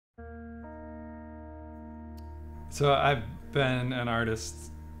So I've been an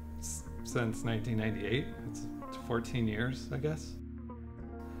artist since 1998. It's 14 years, I guess.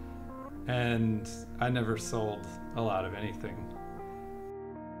 And I never sold a lot of anything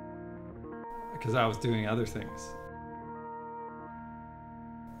because I was doing other things.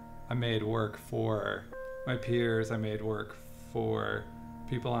 I made work for my peers. I made work for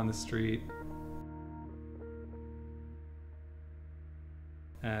people on the street.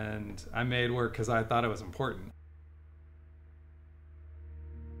 And I made work because I thought it was important.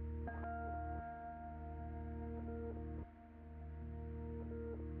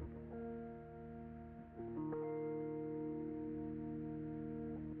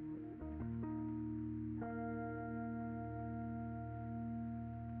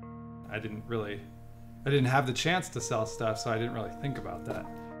 I didn't have the chance to sell stuff, so I didn't really think about that.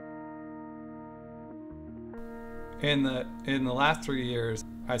 In the last 3 years,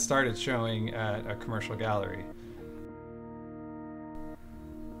 I started showing at a commercial gallery.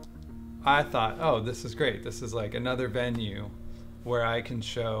 I thought, oh, this is great. This is like another venue where I can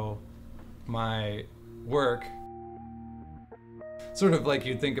show my work, sort of like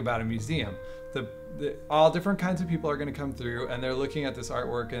you'd think about a museum. All different kinds of people are going to come through, and they're looking at this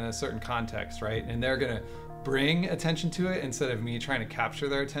artwork in a certain context, right? And they're going to bring attention to it instead of me trying to capture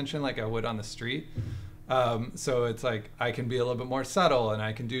their attention like I would on the street. So it's like I can be a little bit more subtle, and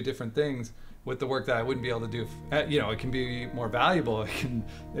I can do different things with the work that I wouldn't be able to do. It can be more valuable.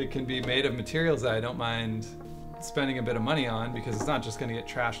 It can be made of materials that I don't mind spending a bit of money on, because it's not just going to get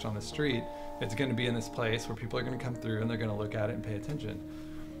trashed on the street. It's going to be in this place where people are going to come through and they're going to look at it and pay attention.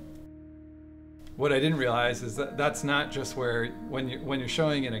 What I didn't realize is that that's not just where, when you're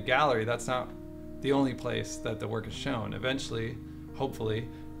showing in a gallery, that's not the only place that the work is shown. Eventually, hopefully,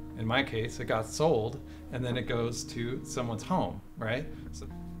 in my case, it got sold, and then it goes to someone's home, right? So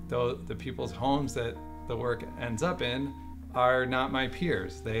the people's homes that the work ends up in are not my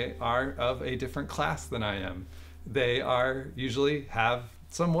peers. They are of a different class than I am. They usually have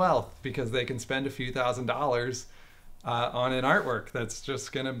some wealth because they can spend a few $1,000s on an artwork that's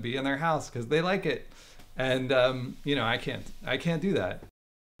just gonna be in their house because they like it. And I can't do that.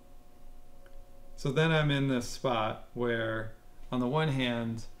 So then I'm in this spot where, on the one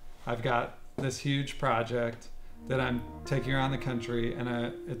hand, I've got this huge project that I'm taking around the country, and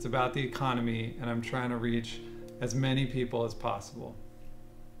it's about the economy, and I'm trying to reach as many people as possible.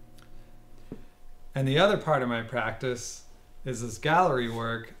 And the other part of my practice is this gallery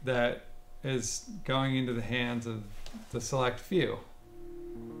work that is going into the hands of the select few.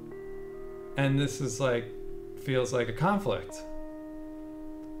 And this is feels like a conflict.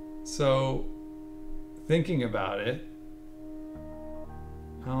 So thinking about it,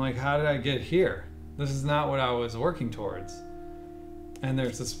 I'm like, how did I get here? This is not what I was working towards. And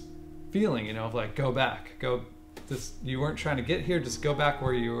there's this feeling, of like, go back, you weren't trying to get here, just go back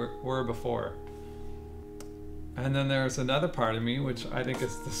where you were before. And then there's another part of me, which I think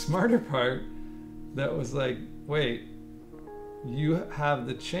is the smarter part, that was like, wait, you have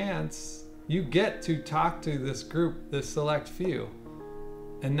the chance, you get to talk to this group, this select few,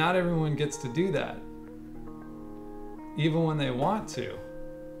 and not everyone gets to do that, even when they want to.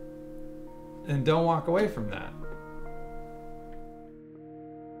 And don't walk away from that.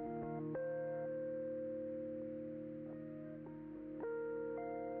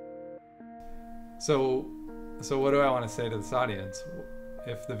 So what do I want to say to this audience?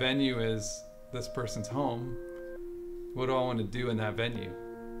 If the venue is this person's home, what do I want to do in that venue?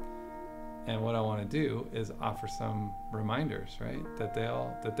 And what I want to do is offer some reminders, right? That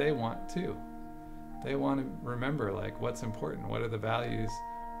they want to. They want to remember what's important, what are the values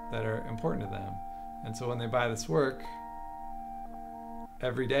that are important to them. And so when they buy this work,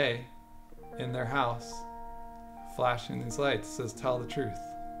 every day in their house, flashing these lights, says, tell the truth.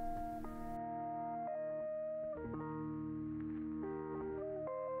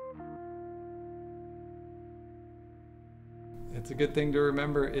 It's a good thing to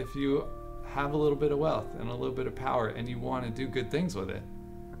remember if you have a little bit of wealth and a little bit of power and you want to do good things with it.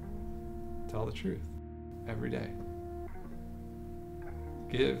 Tell the truth every day.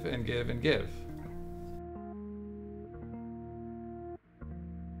 Give and give and give.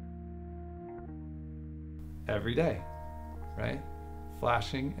 Every day, right?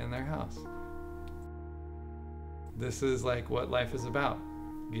 Flashing in their house. This is what life is about,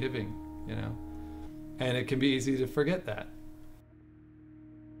 giving, And it can be easy to forget that.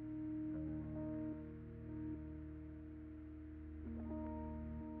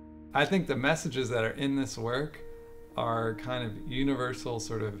 I think the messages that are in this work are kind of universal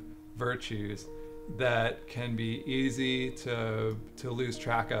sort of virtues that can be easy to lose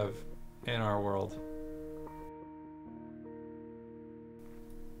track of in our world.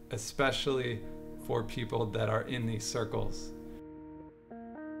 especially for people that are in these circles,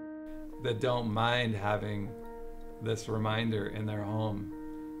 that don't mind having this reminder in their home.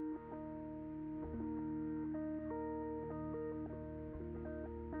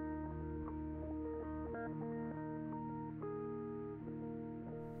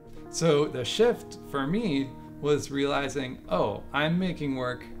 So the shift for me was realizing, oh, I'm making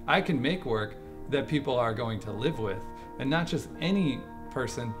work, I can make work that people are going to live with, and not just any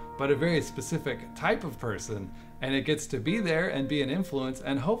person, but a very specific type of person. And it gets to be there and be an influence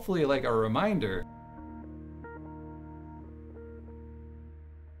and hopefully like a reminder